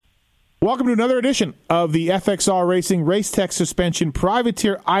Welcome to another edition of the FXR Racing Race Tech Suspension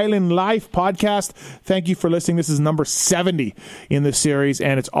Privateer Island Life podcast. Thank you for listening. This is number 70 in this series,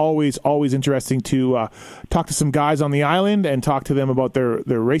 and it's always interesting to talk to some guys on the island and talk to them about their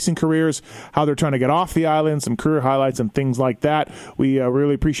racing careers, how they're trying to get off the island, some career highlights and things like that. We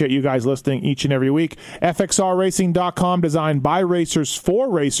really appreciate you guys listening each and every week. FXRRacing.com, designed by racers for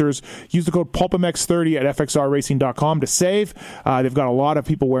racers. Use the code PulpMX30 at FXRRacing.com to save. They've got a lot of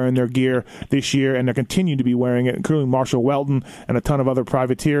people wearing their gear this year, and they're continuing to be wearing it, including Marshall Welton and a ton of other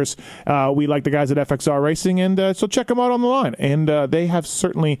privateers. We like the guys at FXR Racing, and so check them out on the line. And they have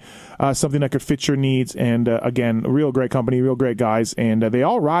certainly something that could fit your needs. And again, a real great company, real great guys, and they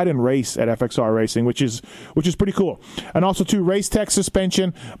all ride and race at FXR Racing, which is pretty cool. And also to Race Tech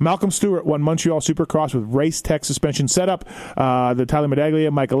Suspension. Malcolm Stewart won Montreal Supercross with Race Tech Suspension setup. The Tyler Medaglia,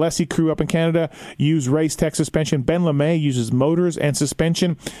 Mike Alessi crew up in Canada use Race Tech Suspension. Ben LeMay uses motors and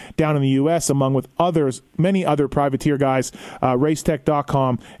suspension down in the U.S., among with others, many other privateer guys.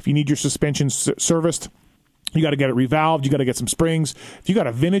 Racetech.com. If you need your suspension serviced, you got to get it revalved. You got to get some springs. If you got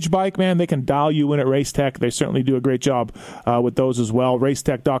a vintage bike, man, they can dial you in at Racetech. They certainly do a great job with those as well.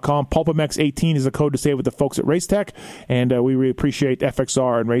 Racetech.com. PulpMX18 is the code to save with the folks at Racetech, and we really appreciate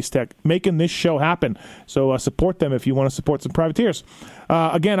FXR and Racetech making this show happen. So support them if you want to support some privateers.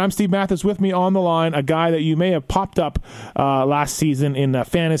 Again, I'm Steve Mathis. With me on the line, a guy that you may have popped up last season in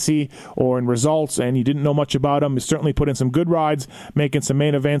fantasy or in results, and you didn't know much about him. He's certainly put in some good rides, making some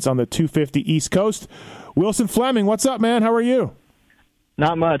main events on the 250 East Coast. Wilson Fleming, what's up, man? How are you?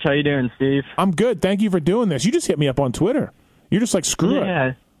 Not much. How you doing, Steve? I'm good. Thank you for doing this. You just hit me up on Twitter. You're just like, screw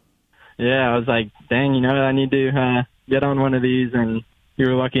it. Yeah, I was like, dang, I need to get on one of these, and you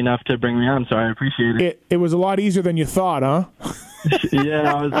were lucky enough to bring me on, so I appreciate it. It was a lot easier than you thought, huh?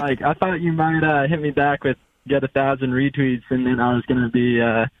 Yeah, I was like, I thought you might hit me back with get 1,000 retweets, and then I was going to be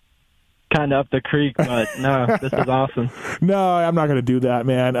kind of up the creek, but no, this is awesome. No, I'm not going to do that,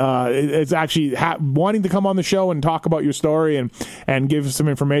 man. It's actually wanting to come on the show and talk about your story and give some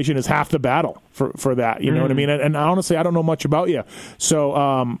information is half the battle for that. You know what I mean? And honestly, I don't know much about you.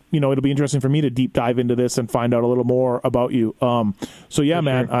 So, it'll be interesting for me to deep dive into this and find out a little more about you. So yeah,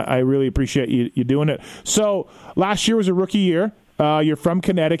 man, sure. I really appreciate you doing it. So last year was a rookie year. You're from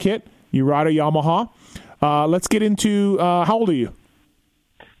Connecticut. You ride a Yamaha. Let's get into, how old are you?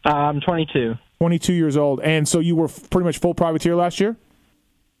 I'm 22. 22 years old. And so you were pretty much full privateer last year?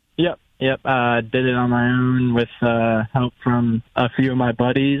 Yep. Did it on my own with help from a few of my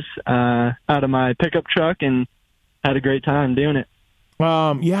buddies out of my pickup truck, and had a great time doing it.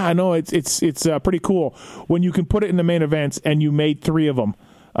 Yeah, I know. It's pretty cool when you can put it in the main events, and you made 3 of them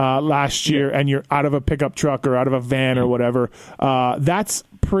last year, and you're out of a pickup truck or out of a van or whatever. That's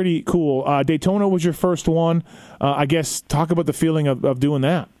pretty cool. Daytona was your first one. I guess talk about the feeling of doing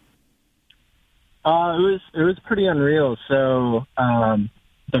that. It was pretty unreal. So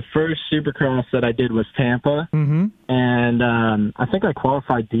the first Supercross that I did was Tampa, and I think I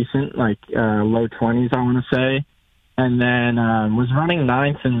qualified decent, like low 20s, I want to say, and then was running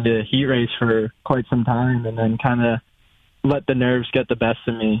 9th in the heat race for quite some time, and then kind of let the nerves get the best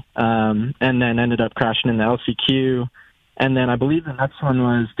of me, and then ended up crashing in the LCQ. And then I believe the next one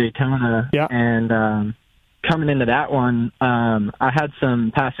was Daytona. Yeah. And coming into that one, I had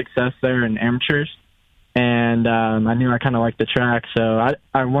some past success there in amateurs, and I knew I kind of liked the track. So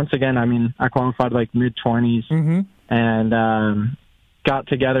I once again, I qualified like mid-20s, and got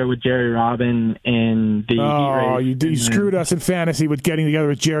together with Jerry Robin in the heat race. You screwed us in fantasy with getting together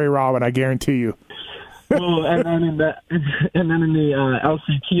with Jerry Robin, I guarantee you. Well, and then in the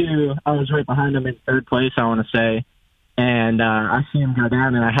LCQ, I was right behind him in 3rd place, I want to say. And I see him go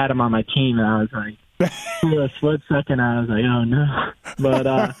down, and I had him on my team, and I was like, for a split second, I was like, oh no. But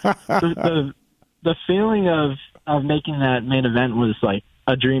the feeling of making that main event was like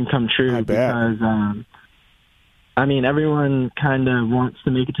a dream come true, because everyone kind of wants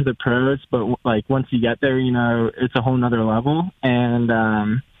to make it to the pros, but like once you get there, it's a whole nother level.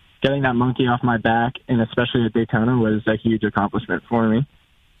 And getting that monkey off my back, and especially at Daytona, was a huge accomplishment for me.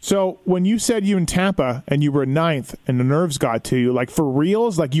 So when you said you in Tampa and you were 9th and the nerves got to you, like for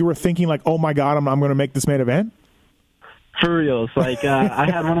reals, like you were thinking like, oh my God, I'm going to make this main event? For reals. Like I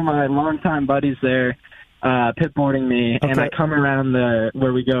had one of my longtime buddies there pitboarding me, and I come around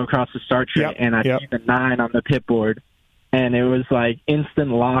where we go across the start straight, and I see the 9 on the pit board, and it was like instant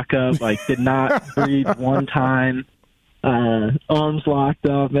lockup, like did not breathe one time, arms locked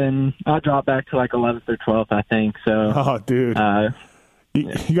up, and I dropped back to like 11th or 12th, I think. So, oh, dude.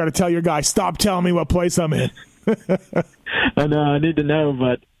 You got to tell your guy, stop telling me what place I'm in. I know, I need to know,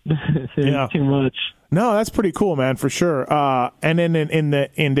 but Yeah. Too much. No, that's pretty cool, man, for sure. And then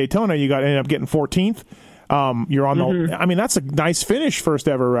in Daytona, you ended up getting 14th. You're on the. I mean, that's a nice finish, first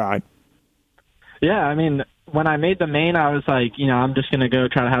ever ride. Yeah, I mean, when I made the main, I was like, I'm just gonna go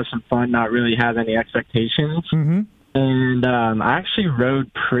try to have some fun, not really have any expectations. Mm-hmm. And I actually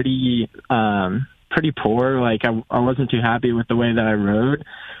rode pretty poor. Like I wasn't too happy with the way that I rode,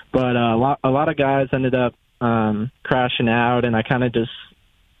 but a lot of guys ended up crashing out, and I kind of just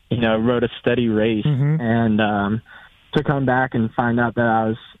rode a steady race. And to come back and find out that I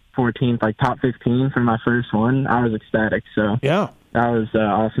was 14th, like top 15 for my first one, I was ecstatic. So yeah, that was an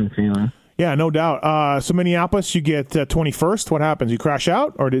awesome feeling. Yeah, no doubt. So Minneapolis, you get 21st. What happens? You crash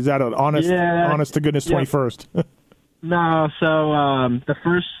out, or is that an honest to goodness 21st? No, so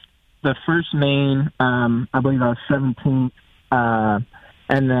the first main, I believe I was 17th,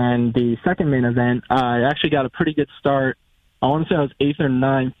 and then the second main event, I actually got a pretty good start. I want to say I was 8th or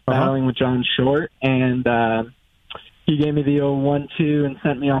 9th, battling with John Short, and he gave me the old 1-2 and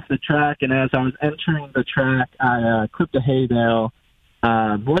sent me off the track. And as I was entering the track, I clipped a hay bale.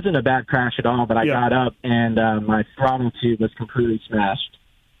 Wasn't a bad crash at all, but I got up and my throttle tube was completely smashed.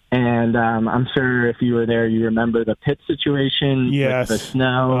 And I'm sure if you were there, you remember the pit situation with the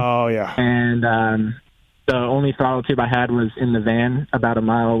snow. Oh, yeah. And the only throttle tube I had was in the van about a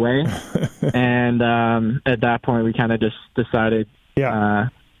mile away. And at that point, we kind of just decided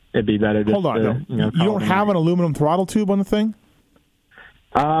it'd be better just Hold on, you don't have an aluminum throttle tube on the thing?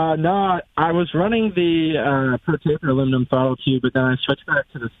 No, I was running the Pro Taper aluminum throttle tube, but then I switched back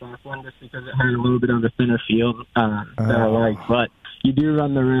to the stock one just because it had a little bit of a thinner field that I like. But you do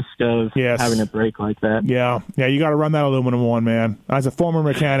run the risk of having a break like that. Yeah, you got to run that aluminum one, man. As a former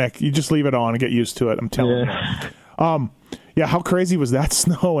mechanic, you just leave it on and get used to it. I'm telling you. Yeah, how crazy was that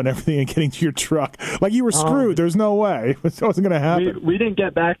snow and everything and getting to your truck? Like you were screwed. There's no way. It wasn't going to happen. We didn't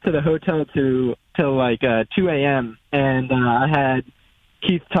get back to the hotel till like 2 a.m. And I had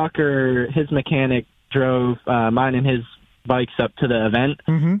Keith Tucker, his mechanic, drove mine and his bikes up to the event.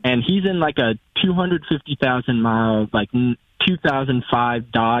 And he's in like a 250,000 mile, like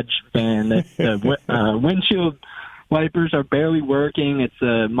 2005 Dodge van. The windshield wipers are barely working. It's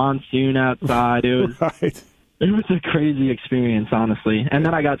a monsoon outside. It was It was a crazy experience, honestly. And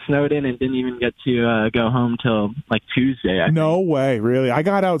then I got snowed in and didn't even get to go home till like Tuesday. No way, really. I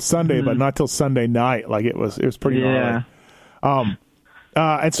got out Sunday, but not till Sunday night. Like it was pretty gnarly. And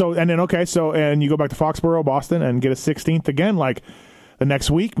you go back to Foxborough, Boston, and get a 16th again, like the next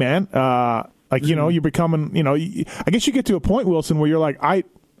week, man. You're becoming, I guess you get to a point, Wilson, where you're like, I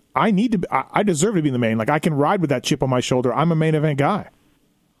deserve to be in the main. Like I can ride with that chip on my shoulder. I'm a main event guy.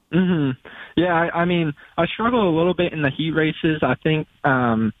 Yeah, I mean, I struggle a little bit in the heat races. I think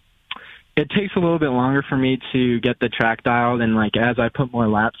it takes a little bit longer for me to get the track dialed, and like as I put more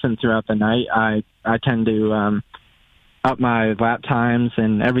laps in throughout the night, I tend to up my lap times,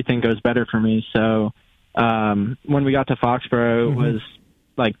 and everything goes better for me. So when we got to Foxborough, it was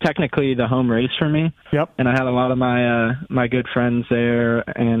like technically the home race for me. Yep. And I had a lot of my good friends there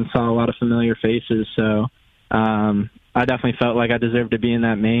and saw a lot of familiar faces. So I definitely felt like I deserved to be in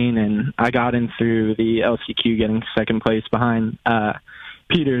that main, and I got in through the LCQ, getting second place behind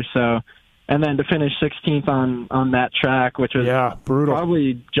Peter. So, and then to finish 16th on that track, which was brutal,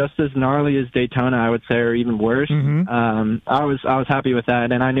 probably just as gnarly as Daytona, I would say, or even worse. I was happy with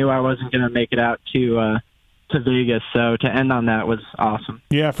that, and I knew I wasn't going to make it out to Vegas. So to end on that was awesome.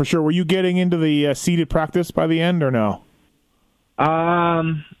 Yeah, for sure. Were you getting into the seated practice by the end, or no? I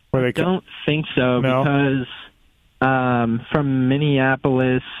don't think so, because from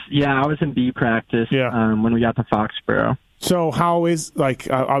Minneapolis, I was in B practice when we got to Foxborough. So how is,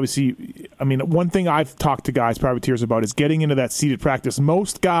 obviously, I mean, one thing I've talked to guys, privateers, about is getting into that seated practice.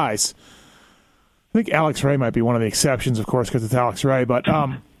 Most guys, I think Alex Ray might be one of the exceptions, of course, because it's Alex Ray, but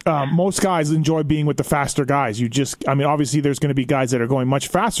most guys enjoy being with the faster guys. Obviously there's going to be guys that are going much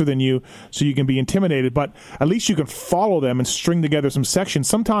faster than you, so you can be intimidated, but at least you can follow them and string together some sections.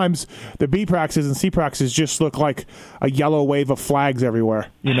 Sometimes the B practices and C practices just look like a yellow wave of flags everywhere,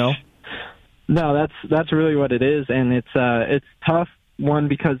 No, that's really what it is, and it's tough, one,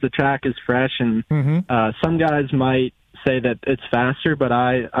 because the track is fresh, and some guys might say that it's faster, but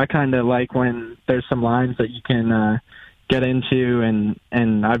I kind of like when there's some lines that you can get into,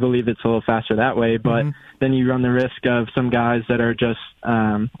 and I believe it's a little faster that way. But then you run the risk of some guys that are just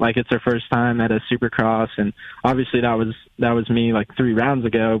like it's their first time at a Supercross, and obviously that was me like 3 rounds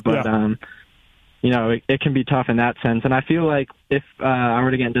ago. But it can be tough in that sense. And I feel like if I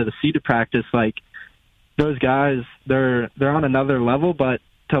were to get into the seated practice, like those guys, they're on another level, but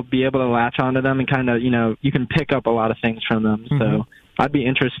to be able to latch onto them and kind of, you can pick up a lot of things from them. So I'd be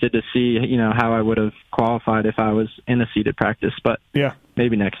interested to see, how I would have qualified if I was in a seated practice, but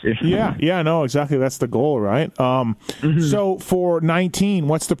maybe next year. Yeah, no, exactly. That's the goal, right? So for 19,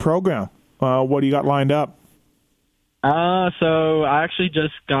 what's the program? What do you got lined up? So I actually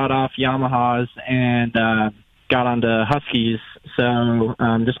just got off Yamahas and got onto Huskies. So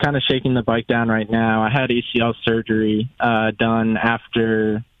just kind of shaking the bike down right now. I had ACL surgery done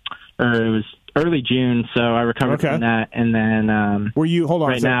it was early June, so I recovered from that. And then were you, hold on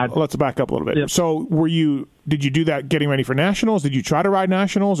right now, let's back up a little bit. Yep. So did you do that getting ready for nationals? Did you try to ride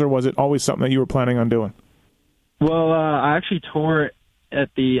nationals, or was it always something that you were planning on doing? Well, I actually tore at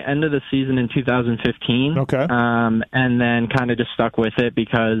the end of the season in 2015. Okay. And then kind of just stuck with it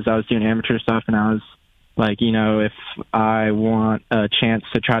because I was doing amateur stuff, and I was like, if I want a chance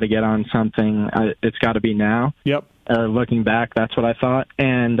to try to get on something, it's got to be now. Yep. Looking back, that's what I thought.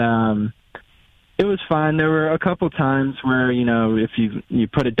 And it was fine. There were a couple times where, if you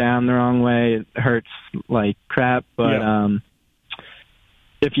put it down the wrong way, it hurts like crap. But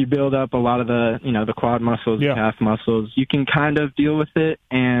if you build up a lot of the, the quad muscles, calf muscles, you can kind of deal with it.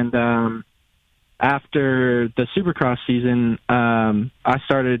 And after the Supercross season, I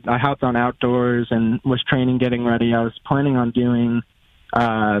hopped on outdoors and was training, getting ready. I was planning on doing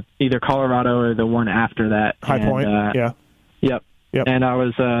either Colorado or the one after that. High Point, Yep. And I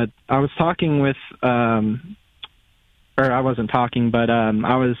was talking with, or I wasn't talking, but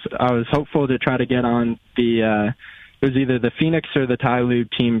I was hopeful to try to get on the. It was either the Phoenix or the Tyloo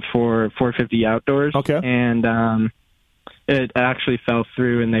team for 450 outdoors. Okay. And it actually fell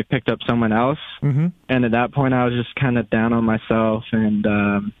through, and they picked up someone else. Mm-hmm. And at that point, I was just kind of down on myself, and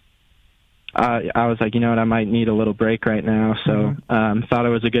I was like, I might need a little break right now. So thought it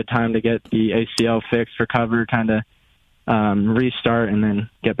was a good time to get the ACL fixed, recover, kind of restart, and then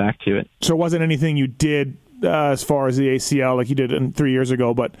get back to it. So it wasn't anything you did as far as the ACL like you did 3 years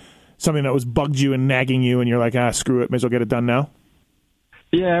ago, but something that was bugged you and nagging you, and you're like, screw it, may as well get it done now?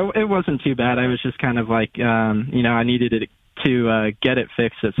 Yeah, it wasn't too bad. I was just kind of like, I needed it to get it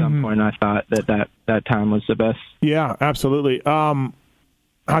fixed at some point. I thought that time was the best. Yeah, absolutely.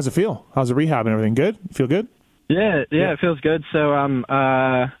 How's it feel? How's the rehab and everything? Good? Feel good? Yeah, it feels good. So I'm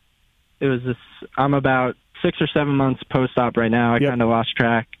about 6 or 7 months post-op right now. I kind of lost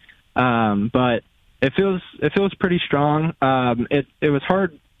track, but it feels pretty strong. It was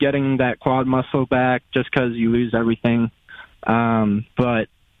hard getting that quad muscle back just because you lose everything. But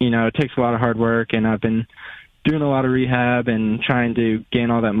it takes a lot of hard work, and I've been doing a lot of rehab and trying to gain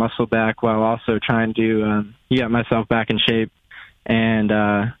all that muscle back while also trying to get myself back in shape. And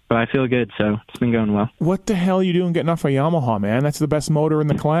but I feel good, so it's been going well. What the hell are you doing getting off a Yamaha, man? That's the best motor in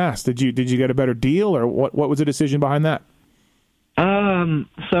the class. Did you get a better deal, or what was the decision behind that?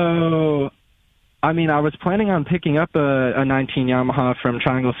 So I mean, I was planning on picking up a 19 Yamaha from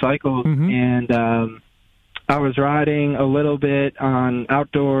Triangle Cycles, and I was riding a little bit on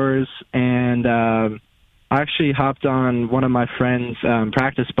outdoors, and I actually hopped on one of my friend's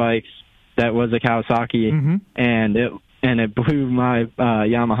practice bikes that was a Kawasaki, and it blew my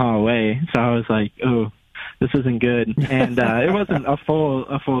Yamaha away. So I was like, oh, this isn't good. And it wasn't a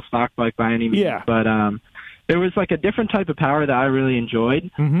full stock bike by any means, but it was like a different type of power that I really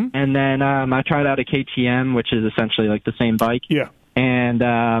enjoyed. And then I tried out a KTM, which is essentially like the same bike. Yeah. And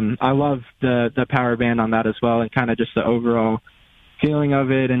I love the power band on that as well, and kind of just the overall feeling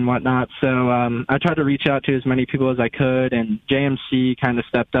of it and whatnot. So I tried to reach out to as many people as I could, and JMC kind of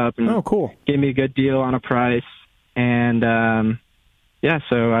stepped up and gave me a good deal on a price. And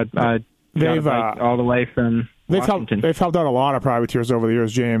so I got a bike all the way from Washington. They've helped out a lot of privateers over the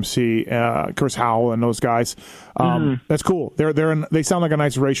years. JMC, Chris Howell, and those guys. That's cool. They sound like a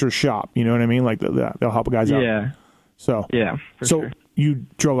nice racer shop. You know what I mean? Like they'll help guys out. Yeah. So sure. You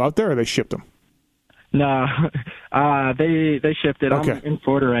drove out there, or they shipped them? No, they shipped it. Okay. I'm in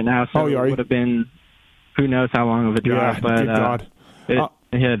Florida right now, so it would have been who knows how long of a drive. Yeah, but good God.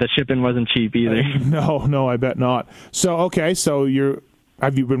 The shipping wasn't cheap either. No, I bet not. So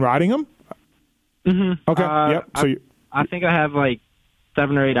have you been riding them? Okay. Yep. So I think I have like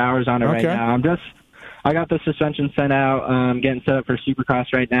 7 or 8 hours on it right now. I got the suspension sent out, getting set up for Supercross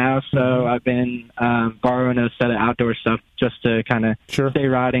right now. So I've been borrowing a set of outdoor stuff just to kind of stay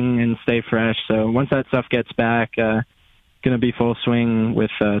riding and stay fresh. So once that stuff gets back, going to be full swing with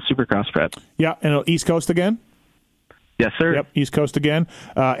Supercross prep. Yeah, and East Coast again? Yes, sir. Yep, East Coast again.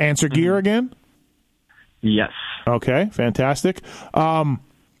 Answer gear again? Yes. Okay, fantastic. So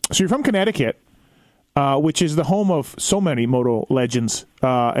you're from Connecticut, which is the home of so many moto legends,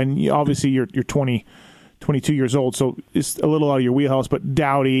 and obviously you're 22 years old, so it's a little out of your wheelhouse. But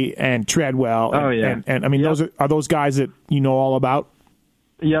Dowdy and Treadwell, and I mean, those are those guys that you know all about.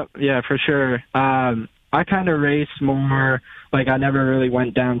 Yep. Yeah, for sure. I kind of race more, like I never really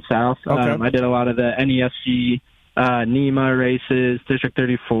went down south. Okay. I did a lot of the NESC, NEMA races, District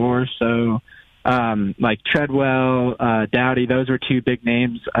 34. So, like Treadwell, Dowdy, those were two big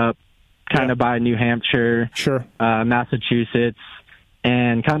names up kind of by New Hampshire, Sure. Massachusetts,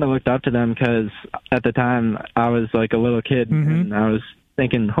 and kind of looked up to them because at the time I was like a little kid and I was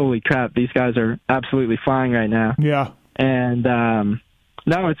thinking, holy crap, these guys are absolutely flying right now. Yeah. And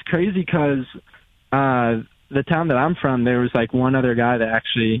no, it's crazy because the town that I'm from, there was like one other guy that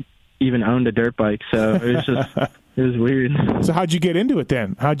actually even owned a dirt bike. So it was just, it was weird. So how'd you get into it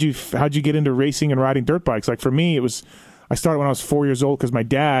then? How'd you get into racing and riding dirt bikes? Like for me, I started when I was 4 years old because my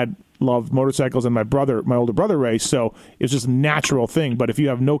dad loved motorcycles and my older brother raced. So it was just a natural thing. But if you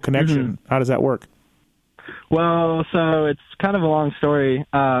have no connection, how does that work? Well, so it's kind of a long story.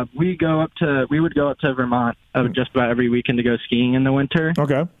 We would go up to Vermont just about every weekend to go skiing in the winter.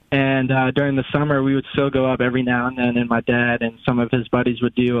 Okay. And during the summer, we would still go up every now and then, and my dad and some of his buddies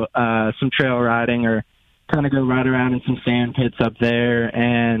would do some trail riding or kind of go ride around in some sand pits up there.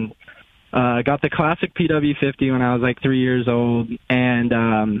 And got the classic PW50 when I was like 3 years old, and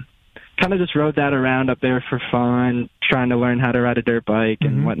kind of just rode that around up there for fun, trying to learn how to ride a dirt bike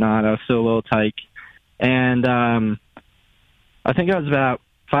and whatnot. I was still a little tyke. And I think I was about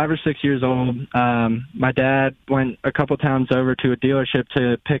 5 or 6 years old. My dad went a couple towns over to a dealership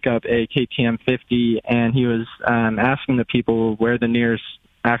to pick up a KTM 50, and he was asking the people where the nearest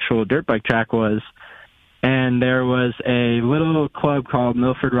actual dirt bike track was. And there was a little club called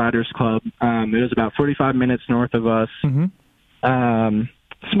Milford Riders Club. It was about 45 minutes north of us.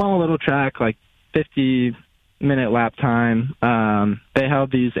 Small little track, like 50-minute lap time. They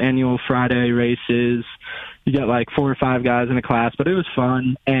held these annual Friday races. You get like 4 or 5 guys in a class, but it was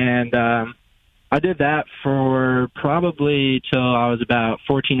fun. And I did that for probably till I was about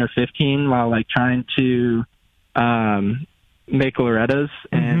 14 or 15 while like trying to make Lorettas.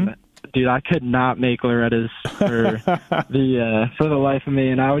 And dude, I could not make Lorettas for the life of me.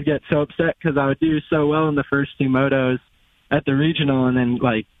 And I would get so upset because I would do so well in the first 2 motos at the regional and then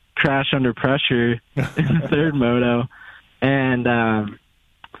like crash under pressure in the third moto. And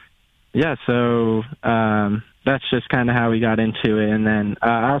so that's just kind of how we got into it. And then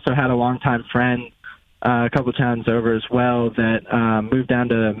I also had a longtime friend a couple towns over as well that moved down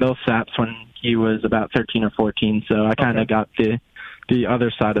to Millsaps when he was about 13 or 14. So I kind of got the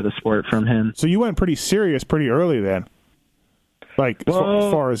other side of the sport from him. So you went pretty serious pretty early then, like as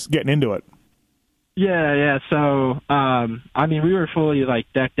far as getting into it. Yeah. So, I mean, we were fully like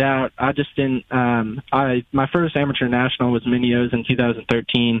decked out. I just didn't, my first amateur national was Minios in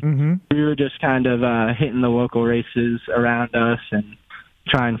 2013. We were just kind of, hitting the local races around us and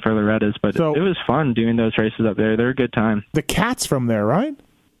trying for Lorettas, but it was fun doing those races up there. They're a good time. The cat's from there, right?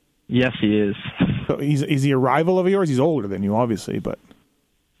 Yes, he is. So is he a rival of yours? He's older than you, obviously, but.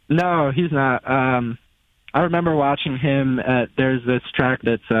 No, he's not. I remember watching him there's this track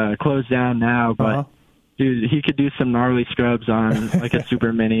that's closed down now, but dude, he could do some gnarly scrubs on like a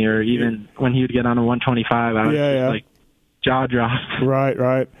super mini, or even when he would get on a 125, I was just like jaw dropped.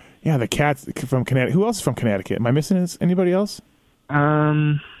 Right. Yeah, the cat's from Connecticut. Who else is from Connecticut? Am I missing anybody else?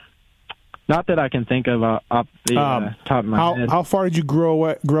 Not that I can think of off the top of my head. How far did you grow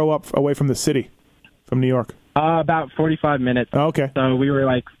up away from the city, from New York? About 45 minutes. Oh, okay. So we were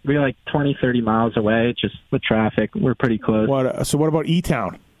like 20, 30 miles away. Just with traffic, we're pretty close. So what about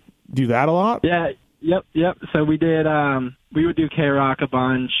E-Town? Do that a lot? Yeah. Yep. So we did. We would do K-Rock a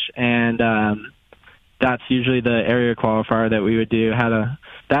bunch, and that's usually the area qualifier that we would do.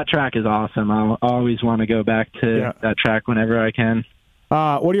 That track is awesome. I always want to go back to that track whenever I can.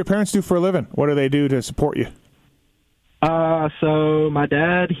 What do your parents do for a living? What do they do to support you? So my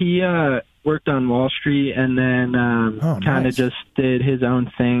dad, he worked on Wall Street, and then kind of just did his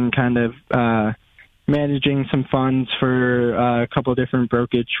own thing, kind of managing some funds for a couple of different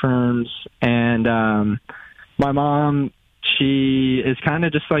brokerage firms. And my mom, she is kind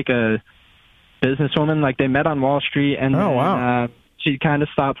of just like a businesswoman. Like they met on Wall Street, and she kind of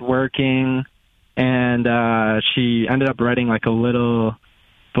stopped working, and she ended up writing like a little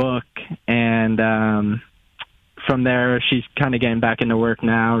book, and from there, she's kind of getting back into work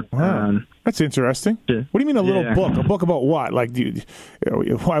now. Wow. That's interesting. What do you mean a little book? A book about what? Like, it's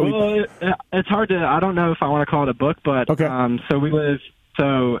hard to. I don't know if I want to call it a book, but so we live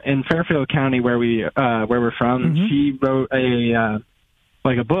in Fairfield County, where we're from. She wrote a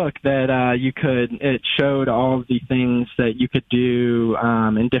book that it showed all of the things that you could do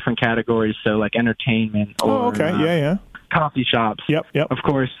in different categories. So like entertainment. Or, coffee shops. Yep. Of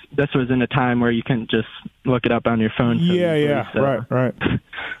course, this was in a time where you couldn't just look it up on your phone. Right.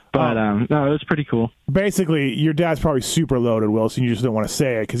 But no, it was pretty cool. Basically, your dad's probably super loaded, Wilson. You just don't want to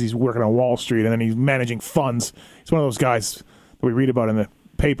say it because he's working on Wall Street and then he's managing funds. He's one of those guys that we read about in the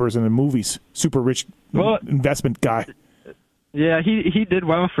papers and the movies. Super rich investment guy. Yeah, he did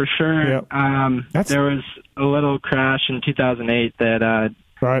well for sure. Yep. There was a little crash in 2008 that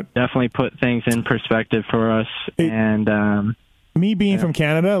definitely put things in perspective for us. Me being from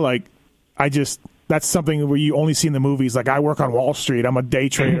Canada, like that's something where you only see in the movies. Like, I work on Wall Street. I'm a day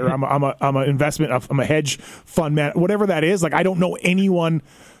trader. I'm an investment. I'm a hedge fund man. Whatever that is. Like, I don't know anyone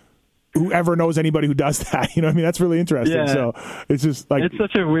who ever knows anybody who does that. You know what I mean? That's really interesting. Yeah. So it's just like, it's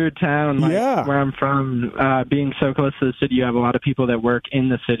such a weird town. Like, where I'm from, being so close to the city, you have a lot of people that work in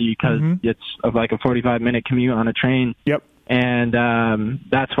the city because it's like a 45-minute commute on a train. Yep. And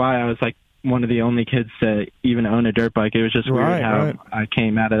that's why I was like one of the only kids to even own a dirt bike. It was just weird how I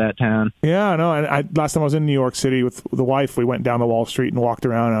came out of that town. Yeah, no. And last time I was in New York City with the wife, we went down to Wall Street and walked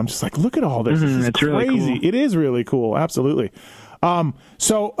around, and I'm just like, look at all this. This is it's crazy. Really cool. It is really cool. Absolutely.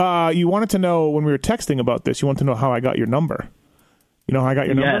 So you wanted to know when we were texting about this, you wanted to know how I got your number. You know how I got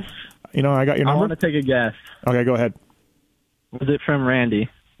your number? Yes. You know how I got your number? I want to take a guess. Okay, go ahead. Was it from Randy?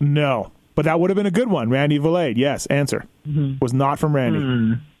 No, but that would have been a good one. Randy Valade. Yes, answer. Was not from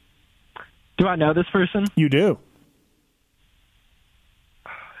Randy. Do I know this person? You do.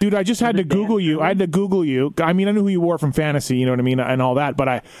 Dude, I just had to Google you. I had to Google you. I mean, I knew who you were from fantasy, you know what I mean, and all that, but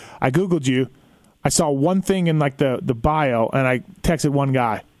I Googled you. I saw one thing in like the bio, and I texted one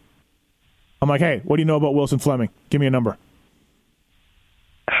guy. I'm like, hey, what do you know about Wilson Fleming? Give me a number.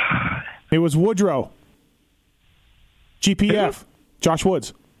 It was Woodrow. GPF. Josh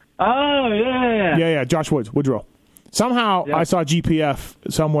Woods. Oh, yeah. Yeah, Josh Woods, Woodrow. Somehow I saw GPF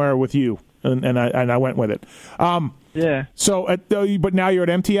somewhere with you, and I went with it. Yeah. So, but now you're at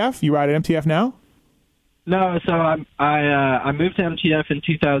MTF? You ride at MTF now? No, so I moved to MTF in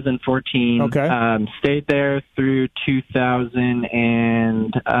 2014. Okay. Stayed there through 2000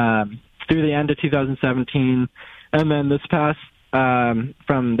 and through the end of 2017, and then this past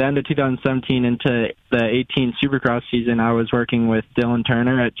from the end of 2017 into the 18 Supercross season, I was working with Dylan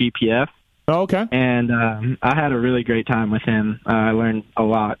Turner at GPF. Oh, okay. And I had a really great time with him. I learned a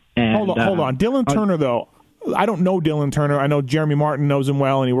lot. And, hold on. Dylan Turner, though, I don't know Dylan Turner. I know Jeremy Martin knows him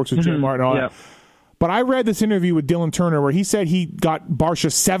well, and he works with Jeremy Martin and all that. But I read this interview with Dylan Turner where he said he got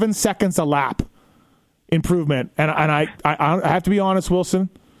Barsha 7 seconds a lap improvement. And I have to be honest, Wilson,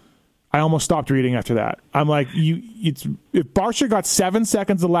 I almost stopped reading after that. I'm like, if Barsha got 7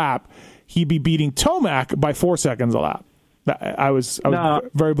 seconds a lap, he'd be beating Tomac by 4 seconds a lap. I was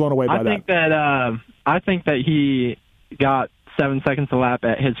very blown away by that. I think that he got 7 seconds a lap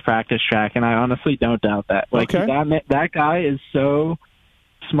at his practice track, and I honestly don't doubt that. Like, that guy is so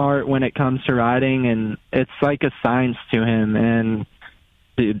smart when it comes to riding, and it's like a science to him. And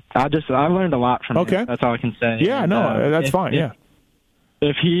dude, I learned a lot from him. That's all I can say. Yeah, that's fine.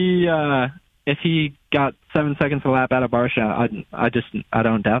 If he got 7 seconds a lap out of Barsha, I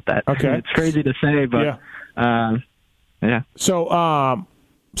don't doubt that. Okay, it's crazy to say, but yeah. So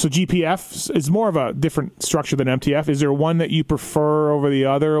GPF is more of a different structure than MTF. Is there one that you prefer over the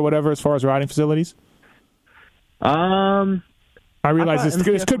other or whatever as far as riding facilities? I realize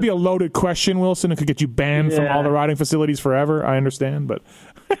this could be a loaded question, Wilson. It could get you banned from all the riding facilities forever. I understand, but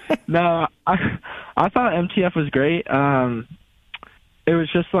no, I thought MTF was great. It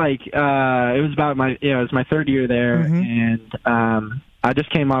was just like it was about it was my third year there, and I just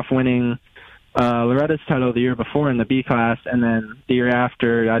came off winning Loretta's title the year before in the B class, and then the year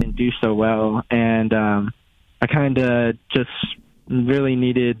after I didn't do so well, and I kind of just really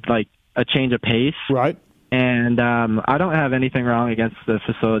needed like a change of pace. Right. And I don't have anything wrong against the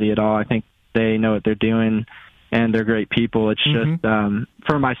facility at all. I think they know what they're doing, and they're great people. It's just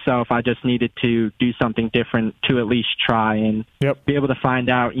for myself, I just needed to do something different to at least try and be able to find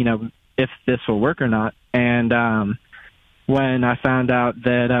out, if this will work or not. And when I found out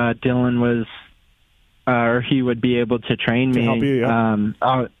that Dylan was, or he would be able to train me, help you, I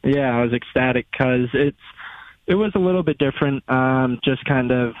was ecstatic because it was a little bit different, just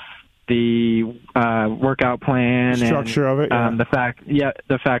kind of the workout plan, structure of it, the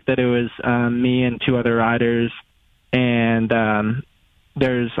fact that it was me and two other riders, and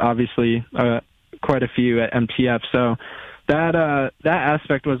there's obviously quite a few at MTF, so that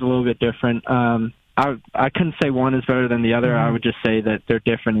aspect was a little bit different. I couldn't say one is better than the other. I would just say that they're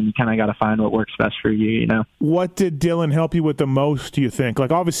different, and you kind of got to find what works best for you, What did Dylan help you with the most, do you think?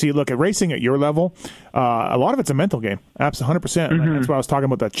 Like, obviously, look, at racing at your level, a lot of it's a mental game. Absolutely, 100%. That's why I was talking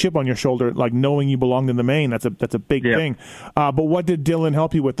about that chip on your shoulder, like knowing you belonged in the main. That's a big thing. But what did Dylan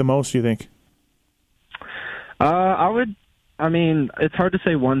help you with the most, do you think? I would I mean, it's hard to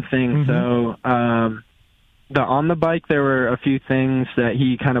say one thing. So on the bike, there were a few things that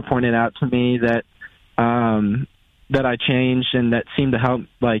he kind of pointed out to me that that I changed and that seemed to help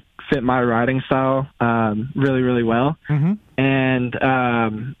like fit my riding style really, really well. And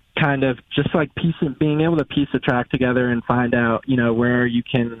kind of just like being able to piece the track together and find out, you know, where you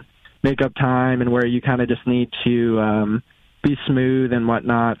can make up time and where you kind of just need to be smooth and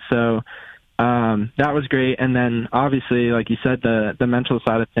whatnot. So that was great. And then obviously, like you said, the mental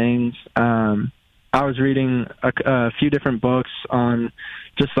side of things, I was reading a few different books on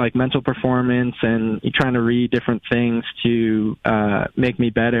just like mental performance and trying to read different things to make me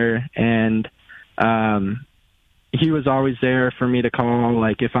better. And he was always there for me to call,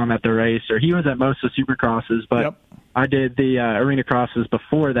 like if I'm at the race, or he was at most of the Supercrosses, but I did the arena crosses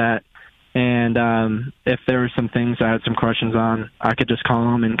before that. And if there were some things I had some questions on, I could just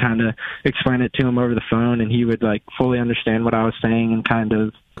call him and kind of explain it to him over the phone, and he would like fully understand what I was saying and kind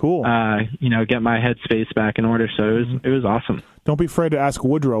of you know, get my headspace back in order. So it was awesome. Don't be afraid to ask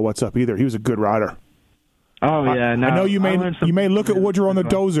Woodrow what's up either. He was a good rider. Oh yeah, no, I know you may look at Woodrow on the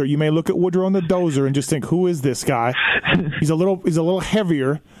dozer. You may look at Woodrow on the dozer and just think, who is this guy? He's a little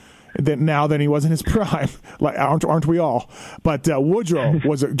heavier than he was in his prime. Like aren't we all? But Josh Woodrow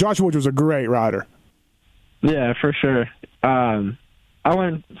was a great rider. Yeah, for sure. I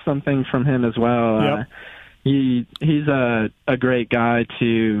learned something from him as well. He's a great guy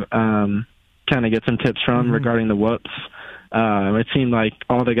to kind of get some tips from regarding the whoops. It seemed like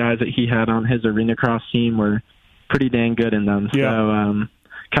all the guys that he had on his arena cross team were pretty dang good in them. So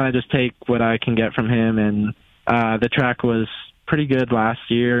kind of just take what I can get from him. And the track was pretty good last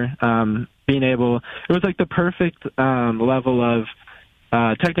year. It was like the perfect level of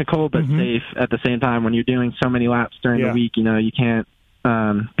technical but safe at the same time. When you're doing so many laps during the week, you know, you can't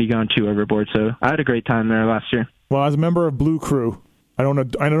be going too overboard. So I had a great time there last year. Well, as a member of Blue Crew, I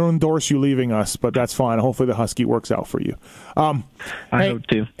don't endorse you leaving us, but that's fine. Hopefully the Husky works out for you. I hope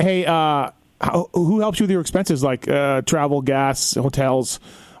to. Hey, who helps you with your expenses, like travel, gas, hotels?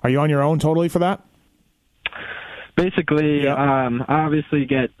 Are you on your own totally for that? Basically, I obviously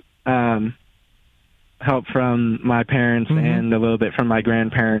get help from my parents and a little bit from my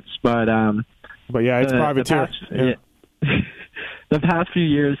grandparents, but yeah, it's privateer. The past few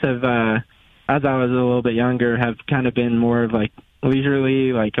years have, as I was a little bit younger, have kind of been more of like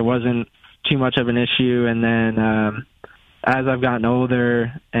leisurely, like it wasn't too much of an issue. And then as I've gotten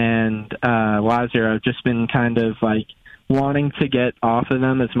older and wiser, I've just been kind of like wanting to get off of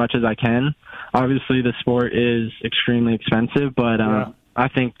them as much as I can. Obviously, the sport is extremely expensive, but I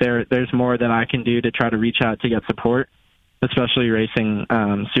think there's more that I can do to try to reach out to get support, especially racing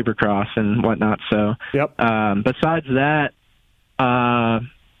Supercross and whatnot. So besides that, I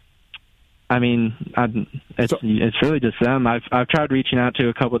mean, it's really just them. I've tried reaching out to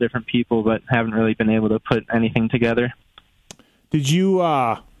a couple of different people, but haven't really been able to put anything together. Did you?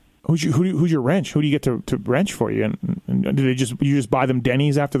 Who's your wrench? Who do you get to wrench for you? And do you just buy them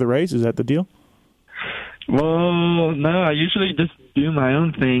Denny's after the race? Is that the deal? Well, no. I usually just do my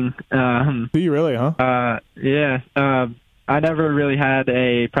own thing. Do you really? Huh? Yeah. I never really had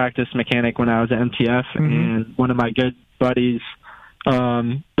a practice mechanic when I was at MTF, and one of my good buddies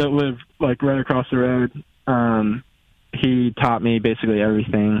that lived like right across the road, he taught me basically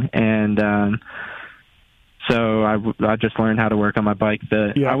everything, and so I just learned how to work on my bike.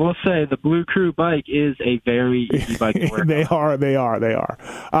 I will say the Blue Crew bike is a very easy bike to work on. They are.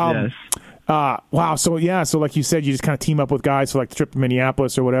 Yes. Wow. So like you said, you just kind of team up with guys for like the trip to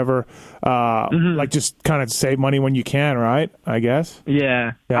Minneapolis or whatever. Like just kind of save money when you can, right? I guess.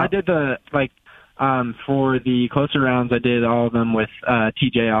 Yeah. I did for the closer rounds, I did all of them with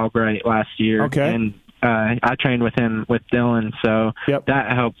TJ Albright last year. Okay. And I trained with him with Dylan, so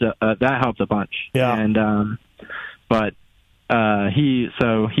that helped. That helped a bunch. Yeah. And but he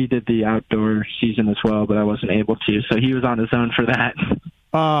did the outdoor season as well, but I wasn't able to. So he was on his own for that.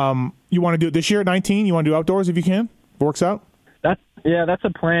 You want to do it this year at 19? You want to do outdoors if you can? Works out? That's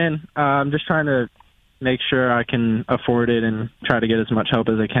a plan. I'm just trying to make sure I can afford it and try to get as much help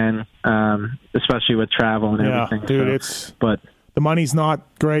as I can, especially with travel and everything. Dude, but the money's not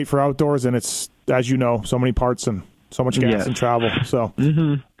great for outdoors, and it's, as you know, so many parts and so much gas and travel. So,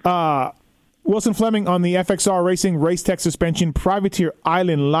 Wilson Fleming on the FXR Racing Race Tech Suspension Privateer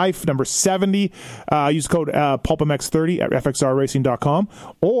Island Life number 70. Use code PulpMX30 at FXRRacing.com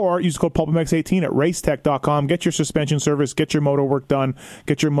or use code PulpMX18 at Racetech.com. Get your suspension service, get your motor work done,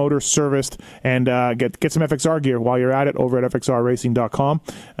 get your motor serviced, and get some FXR gear while you're at it over at FXRRacing.com.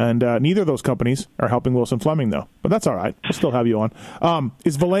 And neither of those companies are helping Wilson Fleming, though. But that's all right. We'll still have you on.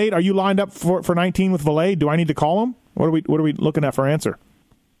 Is Valade, are you lined up for 19 with Valade? Do I need to call him? What are we looking at for answer?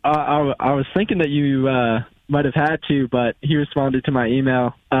 I was thinking that you might have had to, but he responded to my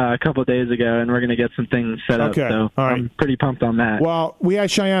email a couple of days ago, and we're going to get some things set up. So all right. I'm pretty pumped on that. Well, we had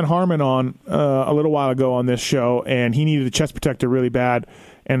Cheyenne Harmon on a little while ago on this show, and he needed a chest protector really bad.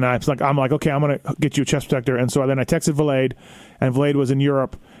 And I'm like, okay, I'm going to get you a chest protector. And so then I texted Vlade, and Vlade was in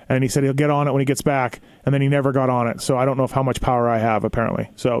Europe, and he said he'll get on it when he gets back, and then he never got on it. So I don't know how much power I have, apparently.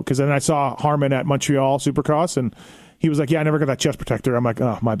 So because then I saw Harmon at Montreal Supercross, and he was like, yeah, I never got that chest protector. I'm like,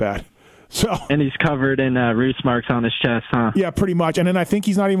 oh, my bad. So, and he's covered in roost marks on his chest, huh? Yeah, pretty much. And then I think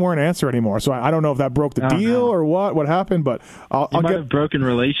he's not even wearing an answer anymore. So I don't know if that broke the deal or what happened, but I'll might have broken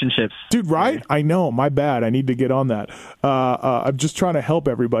relationships. Dude, right? I know. My bad. I need to get on that. I'm just trying to help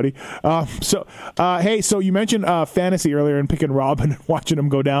everybody. Hey, so you mentioned fantasy earlier and picking Robin and watching him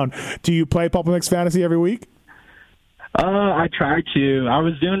go down. Do you play Pulp MX Fantasy every week? I try to. I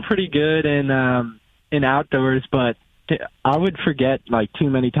was doing pretty good in outdoors, but I would forget like too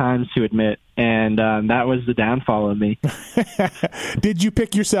many times to admit, and that was the downfall of me. Did you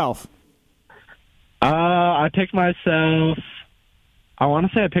pick yourself? I picked myself. I want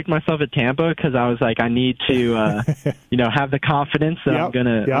to say I picked myself at Tampa because I was like, I need to, have the confidence that I'm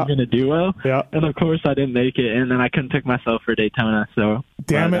gonna do well. Yep. And of course, I didn't make it, and then I couldn't pick myself for Daytona. So,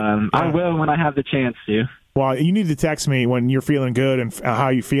 damn it! I will when I have the chance to. Well, you need to text me when you're feeling good and how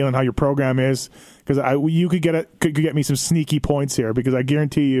you feel and how your program is, because you could get me some sneaky points here, because I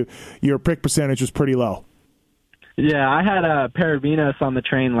guarantee you your pick percentage was pretty low. Yeah, I had a Parabinos on the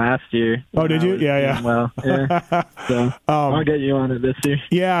train last year. Oh, did you? Yeah. Well, yeah. So I'll get you on it this year.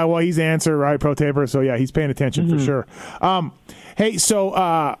 Yeah, well, he's answer, right, Pro Taper, so yeah, he's paying attention for sure. Hey,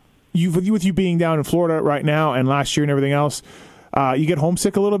 so with you being down in Florida right now and last year and everything else, you get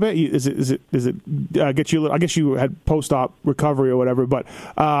homesick a little bit? Is it get you? I guess you had post-op recovery or whatever, but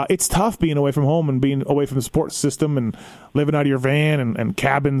it's tough being away from home and being away from the support system and living out of your van and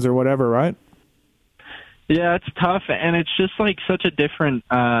cabins or whatever, right? Yeah, it's tough, and it's just like such a different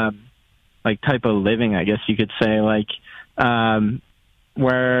type of living, I guess you could say. Like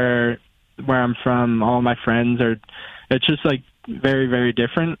where I'm from, all my friends are. It's just like very, very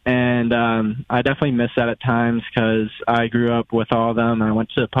different, and I definitely miss that at times because I grew up with all of them. I went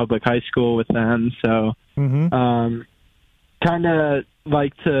to public high school with them, so kind of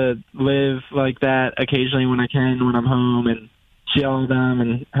like to live like that occasionally when I can, when I'm home, and see all of them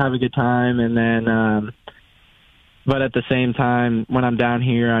and have a good time. And then, but at the same time, when I'm down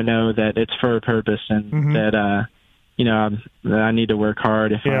here, I know that it's for a purpose, and that I need to work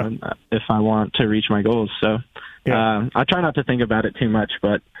hard if I want to reach my goals. So. Yeah. I try not to think about it too much,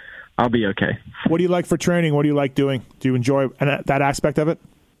 but I'll be okay. What do you like for training? What do you like doing? Do you enjoy that aspect of it?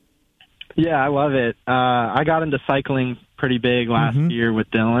 Yeah, I love it. I got into cycling pretty big last year with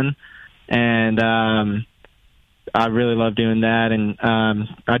Dylan, and I really love doing that. And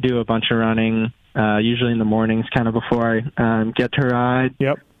I do a bunch of running, usually in the mornings, kind of before I get to ride.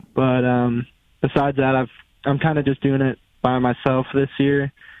 Yep. But besides that, I'm kind of just doing it by myself this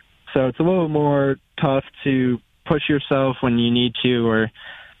year, so it's a little more tough to push yourself when you need to, or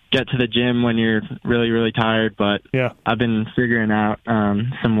get to the gym when you're really, really tired. But I've been figuring out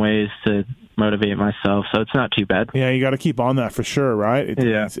some ways to motivate myself, so it's not too bad. Yeah, you got to keep on that for sure, right?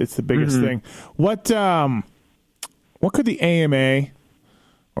 It's the biggest thing. What could the AMA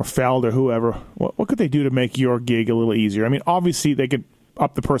or Feld or whoever, what could they do to make your gig a little easier? I mean, obviously they could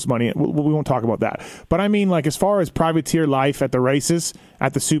up the purse money. We won't talk about that. But I mean, like, as far as privateer life at the races,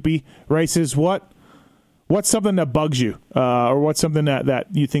 at the Soupy races, what's something that bugs you, or what's something that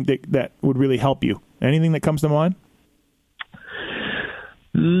you think that would really help you? Anything that comes to mind?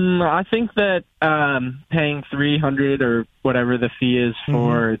 I think that paying $300 or whatever the fee is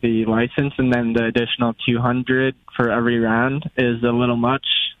for the license, and then the additional $200 for every round is a little much.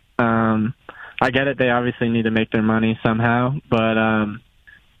 I get it. They obviously need to make their money somehow, but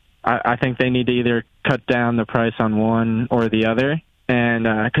I think they need to either cut down the price on one or the other. And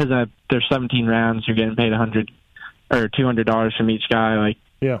because there's 17 rounds, you're getting paid $100 or $200 from each guy. Like,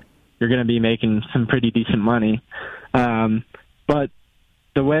 you're going to be making some pretty decent money. But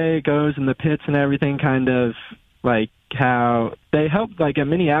the way it goes in the pits and everything, kind of like how they help, like at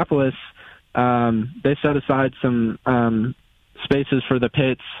Minneapolis, they set aside some spaces for the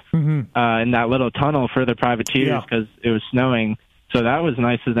pits in that little tunnel for the privateers because it was snowing. So that was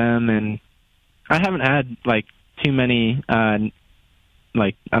nice of them. And I haven't had like too many, I'm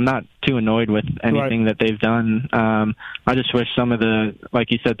not too annoyed with anything that they've done. I just wish some of the,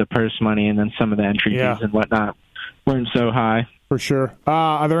 like you said, the purse money and then some of the entry fees and whatnot weren't so high. For sure.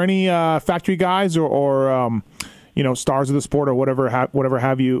 Are there any factory guys or stars of the sport or whatever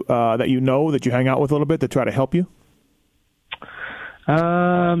have you that you hang out with a little bit that try to help you?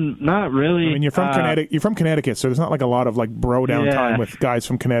 Not really. I mean, you're from Connecticut. You're from Connecticut, so there's not like a lot of like bro down time with guys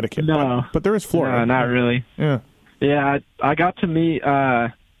from Connecticut. No, but there is Florida. No, not really. Yeah. Yeah, I got to meet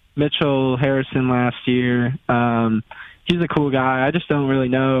Mitchell Harrison last year. He's a cool guy. I just don't really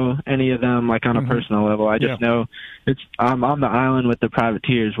know any of them like on a personal level. I just know I'm on the island with the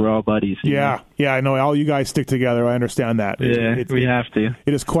privateers. We're all buddies. Yeah, I know. All you guys stick together. I understand that. We have to.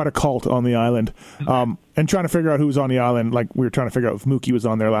 It is quite a cult on the island. And trying to figure out who's on the island, like we were trying to figure out if Mookie was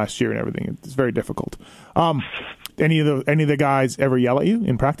on there last year and everything. It's very difficult. Any of the guys ever yell at you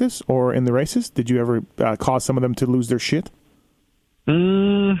in practice or in the races? Did you ever cause some of them to lose their shit?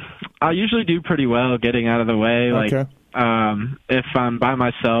 I usually do pretty well getting out of the way. Like, okay. If I'm by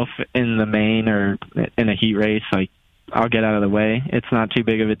myself in the main or in a heat race, like I'll get out of the way. It's not too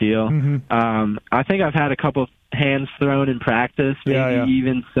big of a deal. I think I've had a couple hands thrown in practice, maybe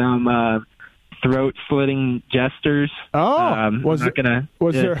even some throat slitting gestures. Was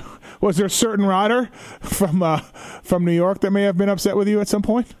there a certain rider from New York that may have been upset with you at some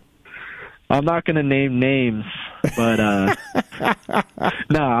point? I'm not going to name names, but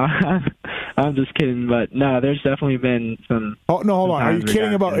no, I'm just kidding. But no, there's definitely been some. Oh no, hold on. Are you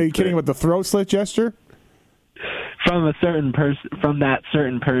kidding about the throat slit gesture? From a certain person, from that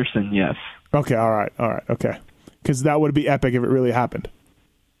certain person, yes. Okay, all right, okay. Because that would be epic if it really happened.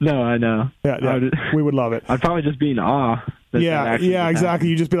 No, I know. Yeah, we would love it. I'd probably just be in awe. Yeah, exactly.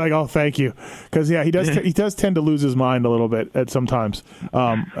 You just be like, "Oh, thank you," because he does tend to lose his mind a little bit at sometimes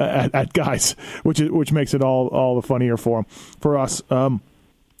at guys, which makes it all the funnier for us.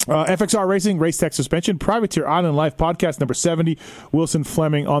 FXR Racing, Race Tech Suspension, Privateer Island Life podcast number 70. Wilson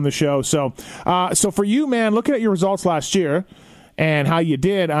Fleming on the show. So for you, man, looking at your results last year and how you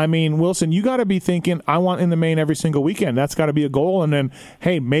did, I mean, Wilson, you got to be thinking, I want in the main every single weekend. That's got to be a goal. And then,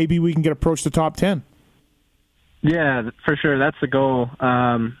 hey, maybe we can get approached the top 10. Yeah, for sure. That's the goal.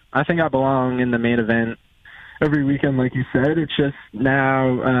 I think I belong in the main event every weekend, like you said. It's just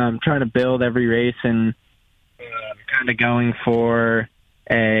now trying to build every race and kind of going for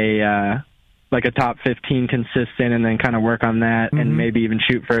a top 15 consistent, and then kind of work on that, and maybe even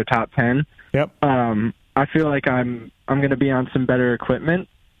shoot for a top 10. Yep. I feel like I'm going to be on some better equipment,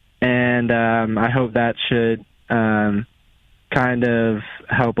 and I hope that should kind of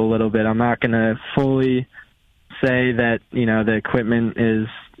help a little bit. I'm not going to fully say that the equipment is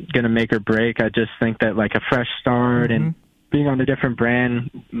going to make or break. I just think that like a fresh start and being on a different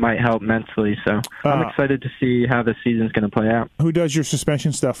brand might help mentally. So I'm excited to see how the season's going to play out. Who does your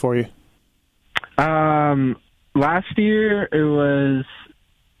suspension stuff for you? Last year it was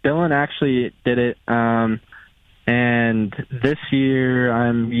Dylan actually did it. And this year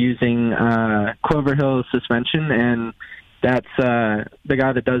I'm using Clover Hill suspension, and that's the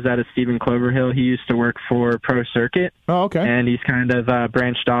guy that does that is Stephen Cloverhill. He used to work for Pro Circuit. Oh, okay. And he's kind of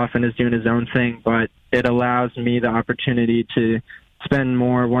branched off and is doing his own thing, but it allows me the opportunity to spend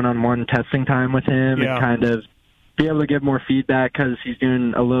more one-on-one testing time with him and kind of be able to give more feedback because he's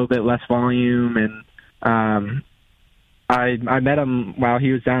doing a little bit less volume. And I met him while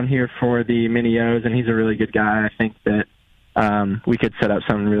he was down here for the Mini-O's, and he's a really good guy. I think that we could set up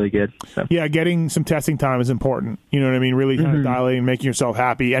something really good. So. Yeah, getting some testing time is important. You know what I mean? Really kind of dialing, making yourself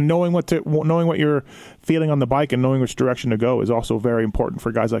happy, and knowing what you're feeling on the bike and knowing which direction to go is also very important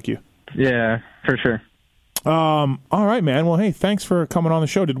for guys like you. Yeah, for sure. All right, man. Well, hey, thanks for coming on the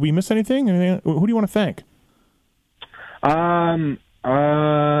show. Did we miss anything? Who do you want to thank? I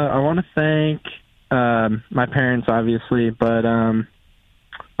want to thank my parents, obviously, but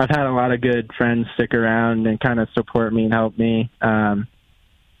I've had a lot of good friends stick around and kind of support me and help me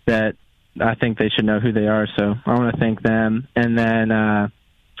that I think they should know who they are. So I want to thank them. And then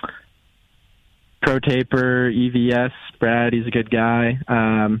Pro Taper, EVS, Brad, he's a good guy.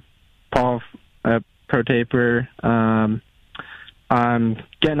 Paul, Pro Taper. I'm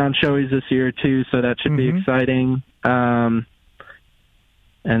getting on showies this year too, so that should be exciting. And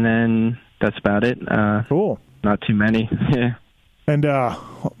then that's about it. Cool. Not too many. Yeah. And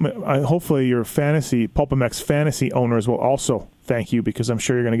hopefully your PulpMX fantasy owners will also thank you, because I'm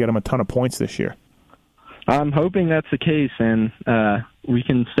sure you're going to get them a ton of points this year. I'm hoping that's the case, and we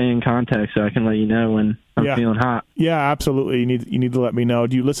can stay in contact so I can let you know when I'm feeling hot. Yeah, absolutely. You need to let me know.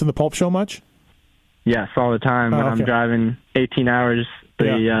 Do you listen to the Pulp Show much? Yes, all the time. When I'm driving 18 hours,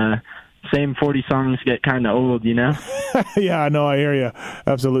 the same 40 songs get kind of old, you know? Yeah, no, I hear you.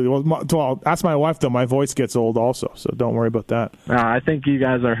 Absolutely. Well, ask my wife, though. My voice gets old also, so don't worry about that. I think you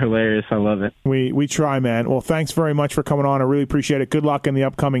guys are hilarious. I love it. We try, man. Well, thanks very much for coming on. I really appreciate it. Good luck in the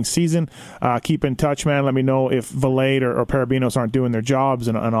upcoming season. Keep in touch, man. Let me know if Valade or Parabinos aren't doing their jobs,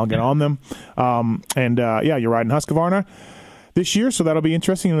 and I'll get on them. You're riding Husqvarna. this year, so that'll be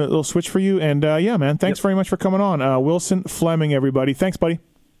interesting, and a little switch for you. And yeah, man, thanks very much for coming on. Wilson Fleming, everybody. Thanks, buddy.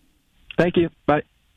 Thank you. Bye.